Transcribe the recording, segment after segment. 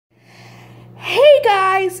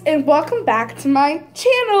guys, and welcome back to my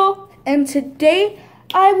channel. And today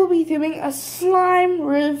I will be doing a slime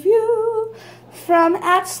review from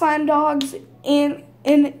 @SlimeDogs on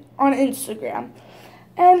Instagram.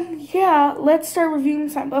 And yeah, let's start reviewing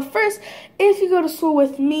slime. But first, if you go to school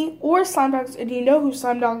with me or SlimeDogs and you know who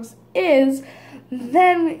SlimeDogs is,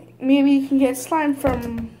 then maybe you can get slime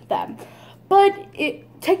from them. But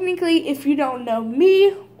technically, if you don't know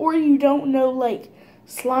me or you don't know like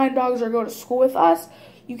SlimeDogs or go to school with us,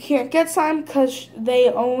 you can't get slime because they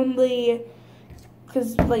don't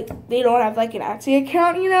have like an Etsy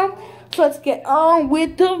account, you know. So let's get on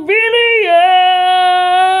with the video.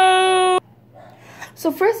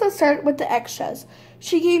 So first, let's start with the extras.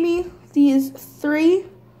 She gave me these 3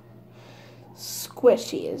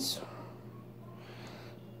 squishies.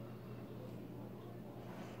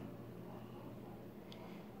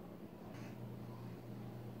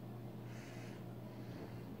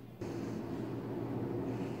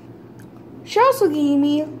 She also gave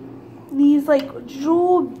me these like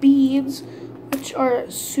jewel beads, which are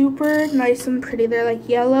super nice and pretty. They're like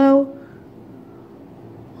yellow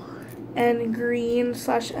and green /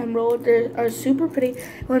 emerald. They are super pretty.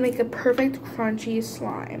 It would make a perfect crunchy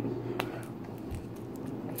slime.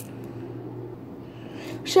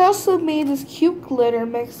 She also made this cute glitter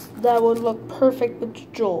mix that would look perfect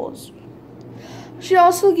with jewels. She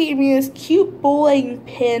also gave me this cute bowling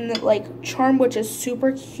pin like charm, which is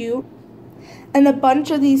super cute. And a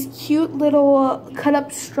bunch of these cute little cut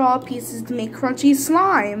up straw pieces to make crunchy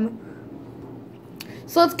slime.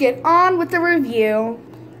 So let's get on with the review.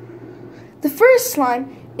 The first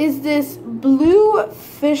slime is this blue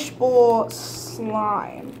fishbowl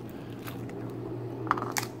slime.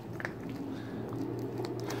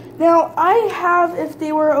 Now I have, if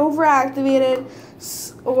they were overactivated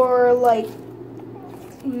or like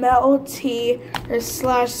melty or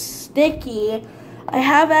 / sticky, I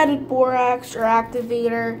have added borax or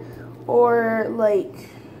activator or like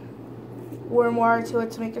warm water to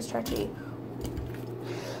it to make it stretchy.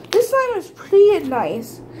 This slime is pretty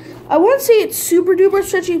nice. I wouldn't say it's super duper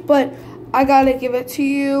stretchy, but I gotta give it to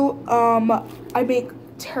you. I make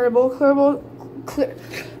terrible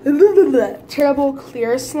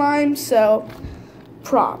clear slime, so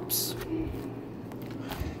props.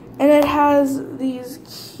 And it has these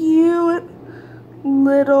cute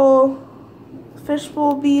little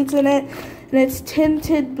fishbowl beads in it, and it's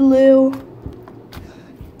tinted blue,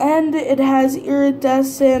 and it has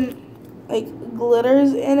iridescent like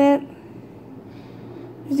glitters in it,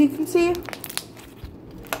 as you can see.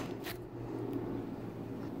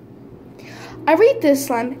 I rate this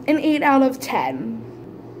slime an 8 out of 10.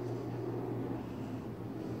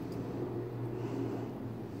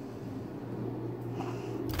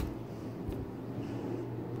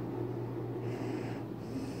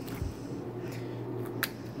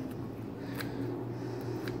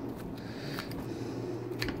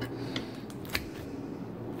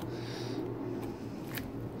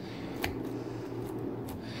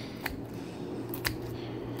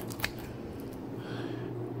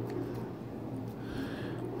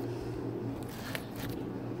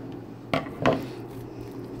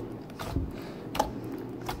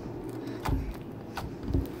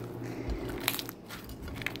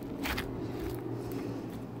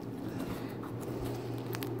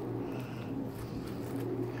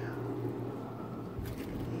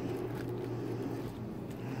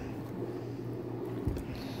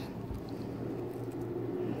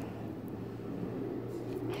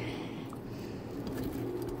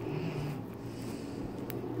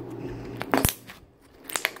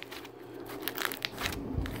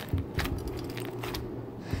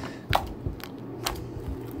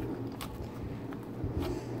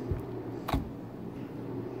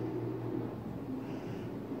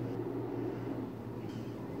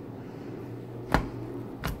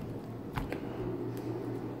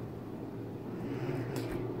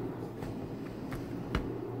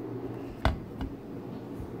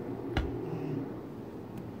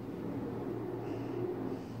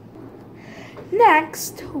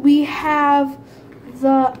 Next, we have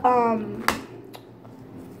the,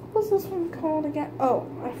 what's this one called again? Oh,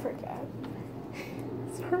 I forget.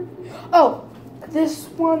 Sorry. Oh, this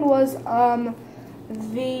one was,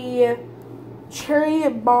 the cherry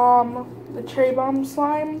bomb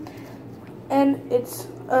slime. And it's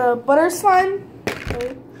a butter slime.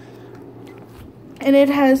 Okay. And it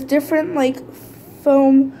has different, like,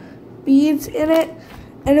 foam beads in it.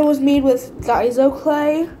 And it was made with Daiso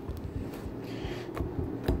clay.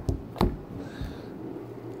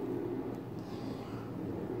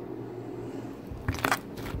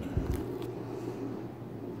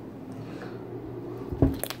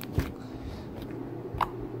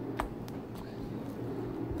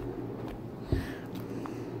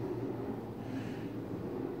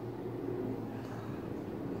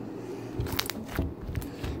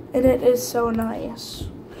 and it is so nice.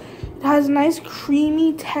 It has a nice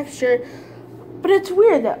creamy texture, but it's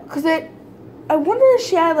weird though, because I wonder if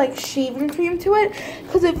she had like shaving cream to it,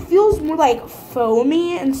 because it feels more like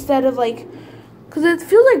foamy instead of like, because it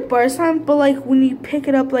feels like bar slime, but like when you pick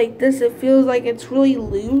it up like this, it feels like it's really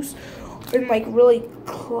loose and like really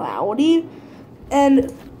cloudy,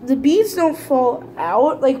 and the beads don't fall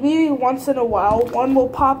out. Like maybe once in a while one will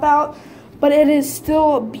pop out, but it is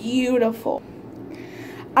still beautiful.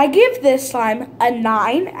 I give this slime a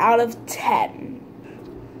 9 out of 10.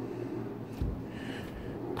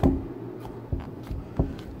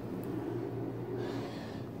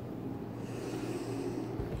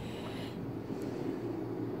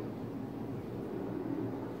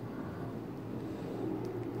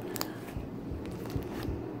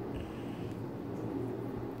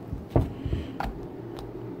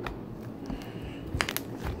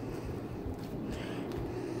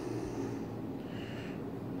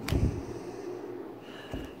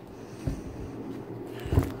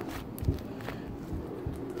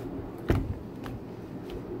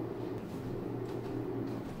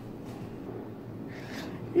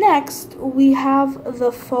 Next, we have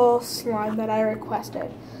the fall slime that I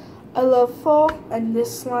requested. I love fall, and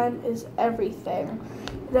this slime is everything.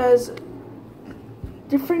 It has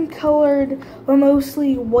different colored, but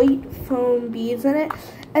mostly white foam beads in it.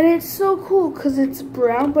 And it's so cool because it's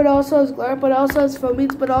brown, but also has glitter, but also has foam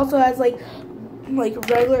beads, but also has like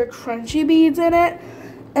regular crunchy beads in it.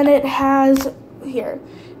 And it has, here,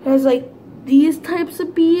 it has like these types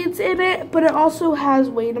of beads in it, but it also has,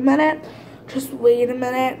 wait a minute, just wait a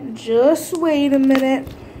minute, just wait a minute,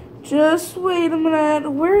 just wait a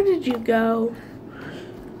minute, where did you go?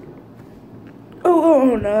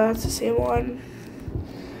 Oh no, that's the same one.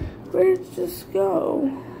 Where did this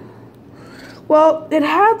go? Well, it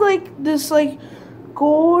had like this like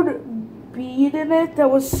gold bead in it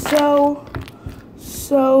that was so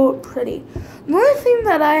pretty. The only thing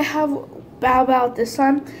that I have about this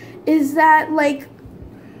one is that, like,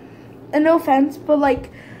 and no offense, but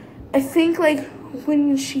like, I think like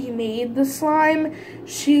when she made the slime,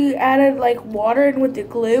 she added like water in with the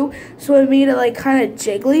glue, so it made it like kind of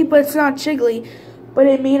jiggly, but it's not jiggly, but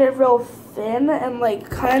it made it real thin and like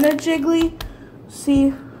kind of jiggly.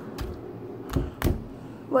 See,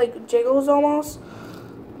 like jiggles almost.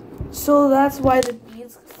 So that's why the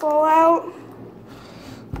beads fall out.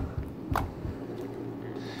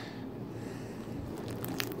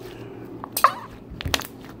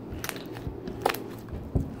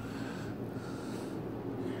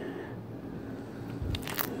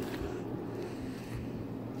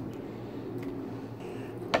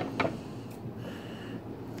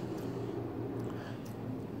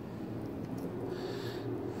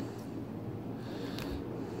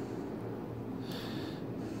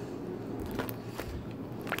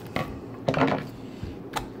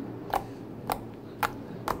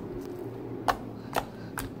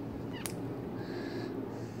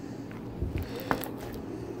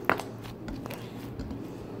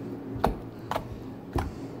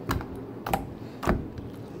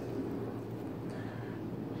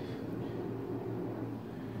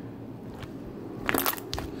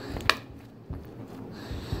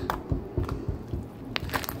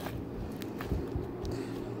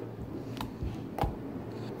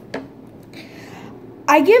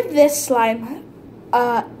 I give this slime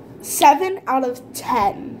a 7 out of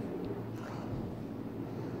 10.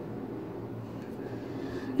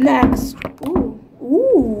 Next,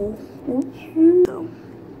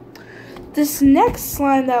 this next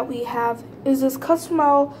slime that we have is this custom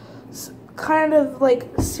kind of like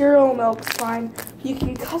cereal milk slime. You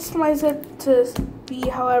can customize it to be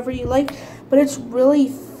however you like, but it's really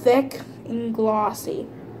thick and glossy.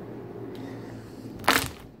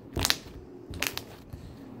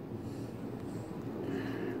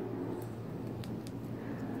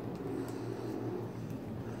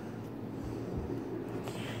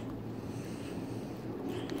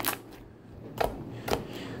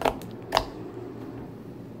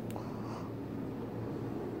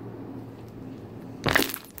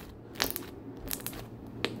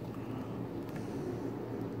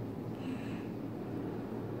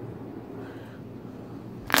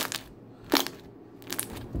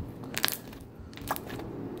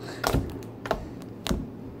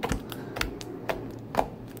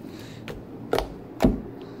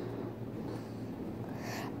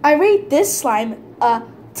 I rate this slime a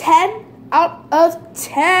 10 out of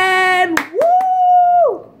 10.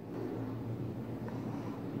 Woo!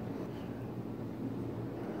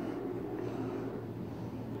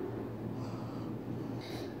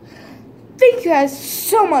 Thank you guys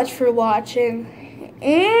so much for watching,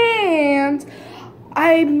 and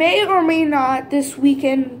I may or may not this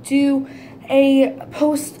weekend do a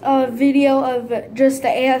video of just the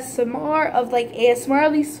ASMR of like ASMR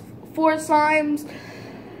of these 4 slimes,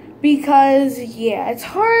 because yeah, it's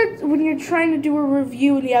hard when you're trying to do a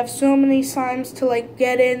review and you have so many slimes to like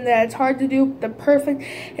get in that it's hard to do the perfect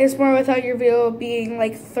ASMR without your video being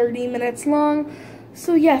like 30 minutes long.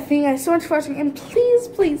 So yeah, thank you guys so much for watching, and please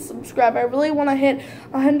subscribe. I really want to hit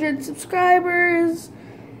 100 subscribers,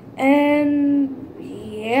 and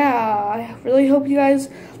yeah, I really hope you guys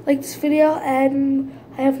like this video. And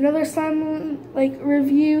I have another slime like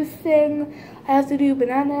review thing I have to do, but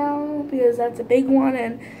not now because that's a big one.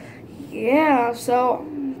 And yeah, so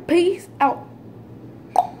peace out.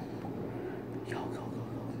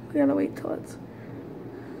 We gotta wait till it's